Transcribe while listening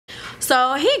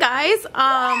So hey guys,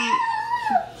 my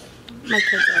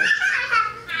kids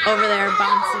are over there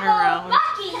bouncing around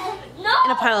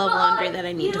in a pile of laundry that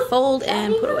I need to fold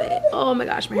and put away. Oh my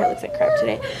gosh, my hair looks like crap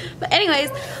today. But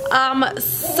anyways,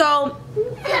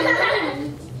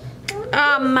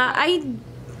 I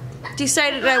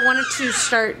decided I wanted to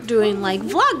start doing like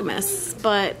Vlogmas,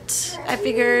 but I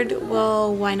figured,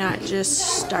 well, why not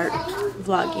just start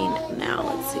vlogging now?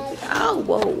 Let's see. Oh,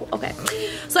 whoa. Okay.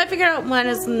 So I figured I might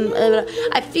as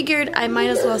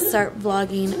well start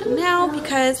vlogging now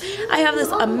because I have this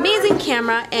amazing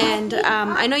camera, and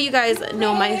I know you guys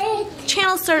know my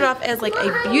channel started off as like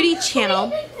a beauty channel.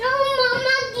 No more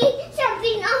monkeys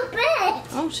jumping on bed.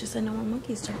 Oh, she said no more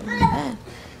monkeys jumping on the bed.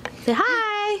 Say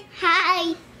hi.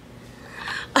 Hi.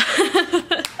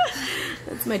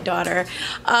 That's my daughter.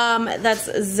 That's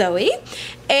Zoe.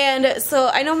 And so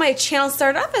I know my channel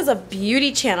started off as a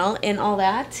beauty channel and all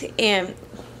that. And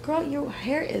girl, your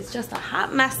hair is just a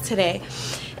hot mess today.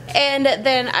 And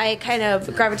then I kind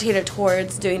of gravitated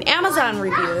towards doing Amazon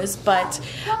reviews, but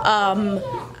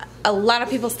a lot of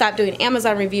people stopped doing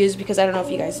Amazon reviews because I don't know if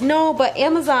you guys know, but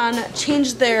Amazon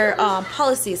changed their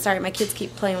policy. Sorry, my kids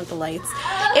keep playing with the lights.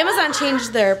 Amazon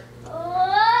changed their...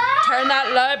 Turn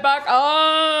that light back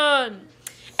on.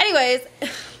 Anyways,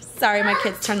 sorry, my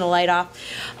kids turned the light off.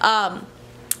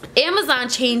 Amazon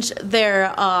changed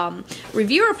their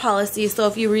reviewer policy, so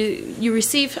if you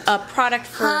receive a product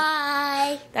for...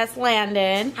 Hi. That's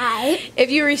Landon. Hi. If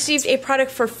you received a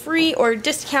product for free or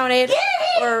discounted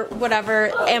or whatever,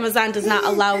 Amazon does not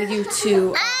allow you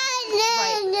to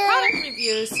write product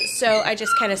reviews, so I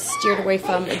just kind of steered away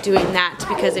from doing that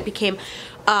because it became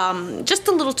just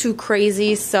a little too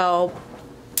crazy. So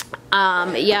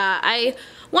yeah, I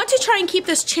want to try and keep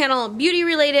this channel beauty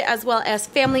related as well as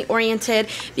family oriented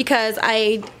because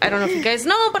I don't know if you guys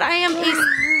know, but I am a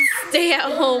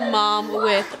stay-at-home mom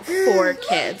with 4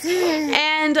 kids,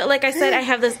 and like I said, I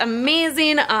have this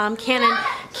amazing Canon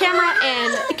camera,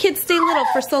 and the kids stay little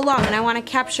for so long, and I want to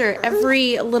capture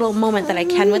every little moment that I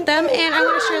can with them, and I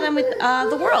want to share them with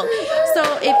the world.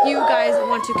 So if you guys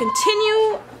want to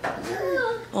continue,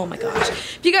 oh my gosh,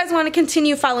 if you guys want to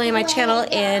continue following my channel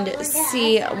and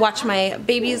watch my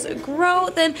babies grow,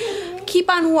 then keep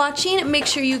on watching. Make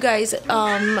sure you guys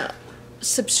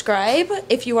subscribe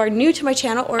if you are new to my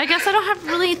channel. Or I guess I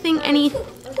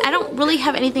don't really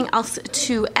have anything else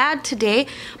to add today,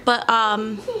 but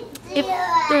if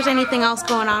there's anything else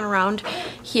going on around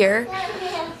here,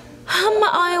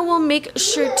 I will make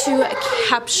sure to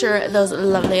capture those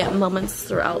lovely moments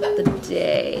throughout the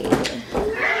day.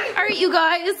 Alright, you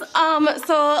guys,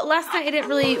 so last night I didn't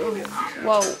really,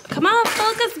 whoa, come on,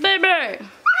 focus, baby.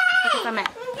 Focus on me.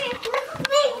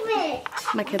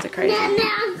 My kids are crazy.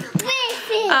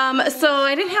 So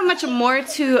I didn't have much more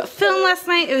to film last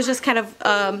night. It was just kind of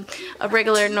a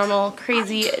regular, normal,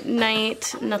 crazy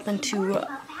night. Nothing too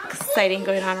exciting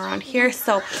going on around here.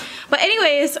 So, but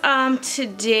anyways,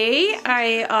 today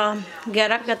I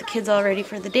got up, got the kids all ready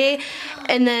for the day,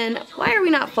 and then why are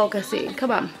we not focusing?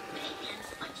 Come on.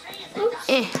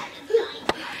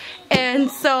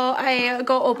 And so I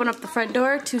go open up the front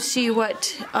door to see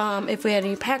what, if we had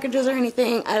any packages or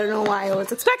anything. I don't know why I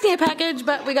was expecting a package,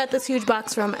 but we got this huge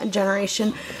box from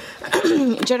Generation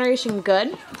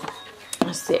Good.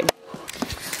 Let's see.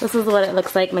 This is what it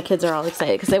looks like. My kids are all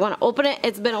excited because they want to open it.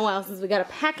 It's been a while since we got a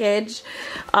package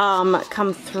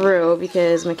come through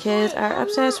because my kids are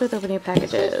obsessed with opening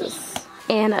packages.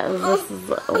 And this is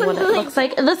what it looks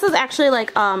like. This is actually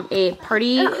like a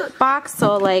party box,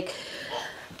 so like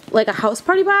a house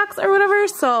party box or whatever.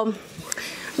 So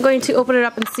I'm going to open it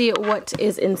up and see what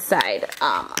is inside.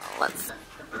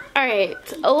 Alright,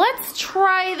 let's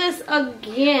try this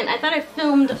again. I thought I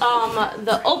filmed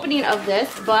the opening of this,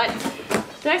 but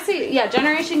did I say, yeah,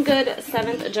 Generation Good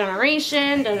 7th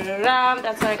generation,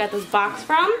 that's where I got this box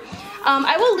from.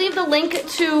 I will leave the link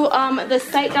to the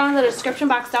site down in the description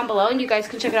box down below, and you guys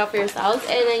can check it out for yourselves,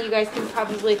 and then you guys can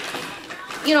probably,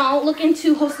 you know, look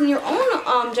into hosting your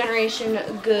own Generation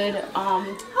Good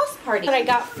house party that I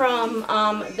got from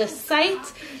the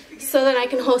site, so that I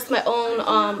can host my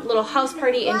own little house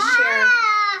party and share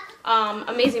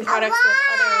amazing products with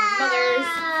other mothers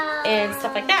and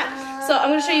stuff like that. So I'm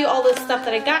going to show you all the stuff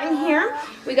that I got in here.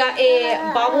 We got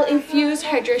a bobble infused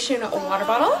hydration water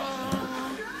bottle.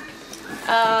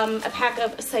 A pack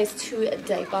of size 2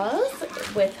 diapers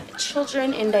with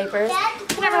children in diapers.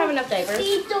 Can never have enough diapers.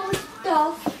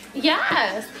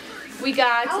 Yes. We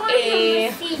got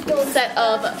a set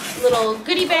of little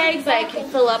goodie bags that I can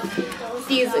fill up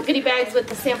these goodie bags with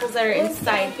the samples that are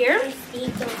inside here.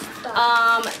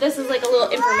 This is like a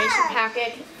little information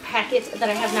packet that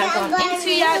I have not gone into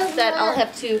yet, that I'll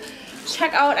have to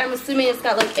check out. I'm assuming it's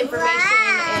got like information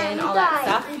and all that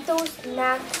stuff. Those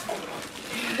snacks.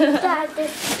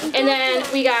 And then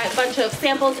we got a bunch of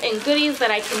samples and goodies that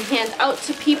I can hand out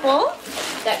to people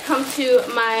that come to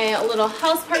my little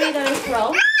house party that I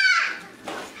throw.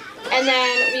 And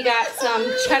then we got some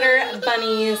Cheddar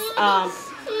Bunnies,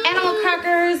 animal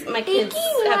crackers. My kids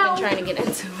have been trying to get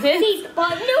into it. See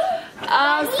what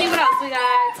else we got.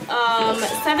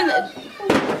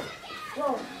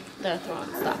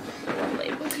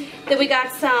 Then we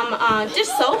got some dish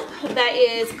soap that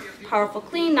is powerful,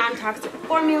 clean, non-toxic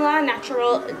formula,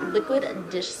 natural liquid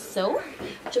dish soap,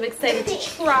 which I'm excited to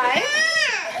try.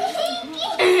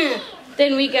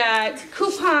 Then we got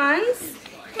coupons,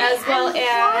 as well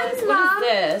as, what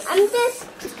is this?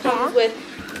 This comes with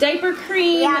diaper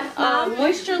cream,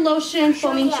 moisture lotion,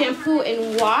 foaming shampoo,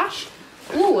 and wash.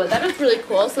 Ooh, that is really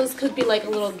cool. So this could be like a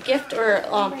little gift or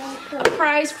a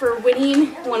prize for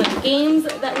winning one of the games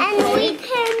that we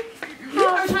play. You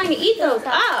are trying to eat those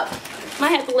up.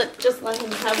 Might have to just let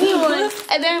him have one.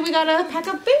 And then we gotta pack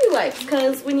up baby wipes,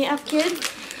 because when you have kids,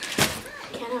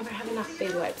 you can't ever have enough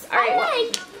baby wipes. All right, well,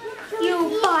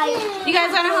 you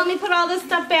guys wanna help me put all this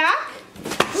stuff back?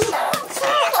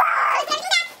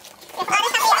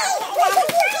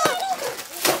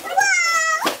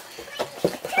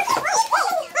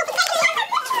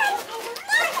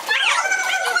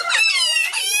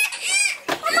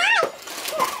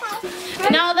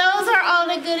 Now those are all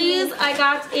the goodies I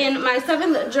got in my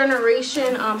 7th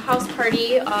generation house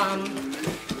party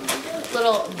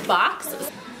little box.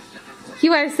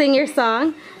 You want to sing your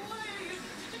song?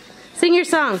 Sing your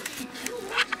song.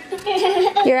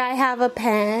 Here I have a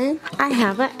pen. I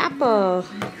have an apple.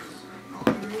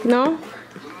 No?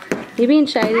 You being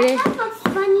shy today? I have a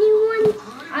funny one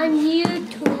on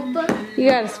YouTube. You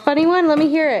got a funny one? Let me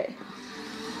hear it.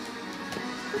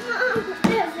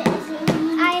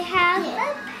 I have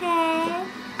a pen.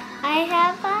 I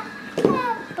have a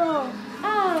apple.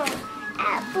 Oh,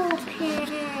 apple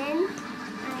pen.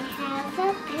 I have a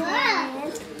pen.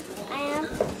 I have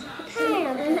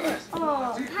pineapple.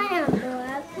 Oh,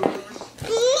 pineapple.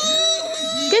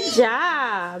 Good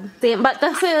job. But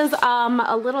this is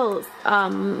a little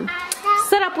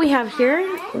setup we have here.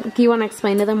 Do you want to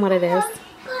explain to them what it is?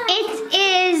 It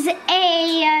is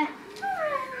a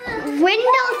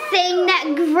window thing that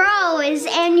grows,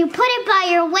 and you put it by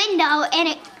your window and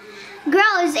it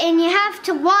grows, and you have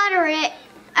to water it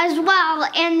as well,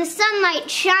 and the sunlight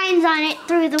shines on it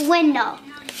through the window.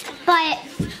 But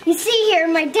you see here,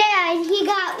 my dad, he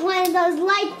got one of those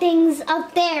light things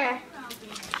up there,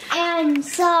 and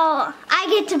so I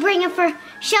get to bring it for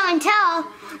show and tell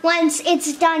once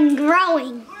it's done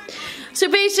growing. So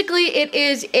basically it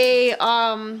is a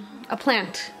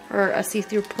plant, or a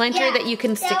see-through planter that you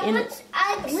can stick in the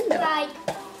window.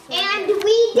 And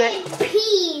we did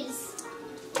peas.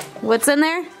 What's in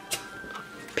there?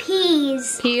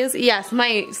 Peas. Peas? Yes,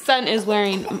 my son is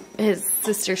wearing his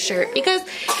sister's shirt because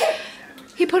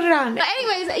he put it on. But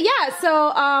anyways, yeah,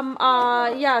 so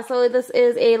so this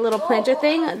is a little planter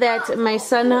thing that my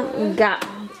son got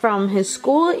from his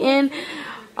school, and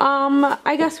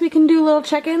I guess we can do little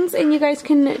check-ins and you guys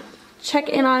can check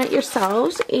in on it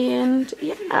yourselves, and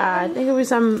yeah, I think it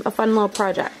was a fun little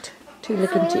project to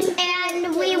look into.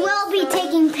 And we will be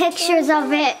taking pictures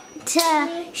of it to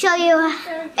show you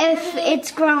if it's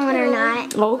growing or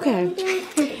not. Okay.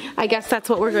 I guess that's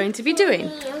what we're going to be doing.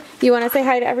 You want to say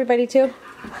hi to everybody too?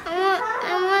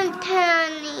 I want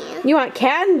candy. You want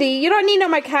candy? You don't need no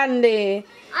more candy.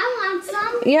 I want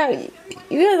some. Yeah,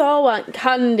 you guys all want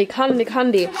candy.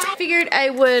 I figured I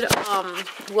would,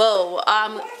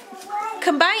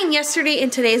 combine yesterday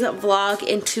and today's vlog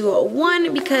into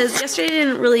one, because yesterday I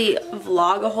didn't really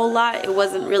vlog a whole lot. It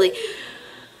wasn't really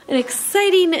an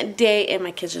exciting day, and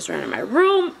my kids just ran in my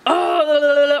room.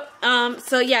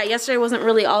 So yeah, yesterday wasn't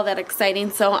really all that exciting.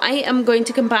 So I am going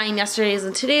to combine yesterday's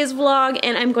and today's vlog,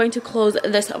 and I'm going to close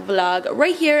this vlog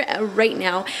right here, right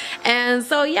now. And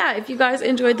so yeah, if you guys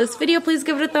enjoyed this video, please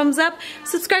give it a thumbs up.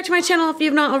 Subscribe to my channel if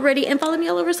you've not already, and follow me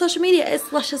all over social media.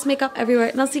 It's Luscious Makeup everywhere.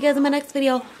 And I'll see you guys in my next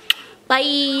video.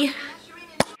 Bye!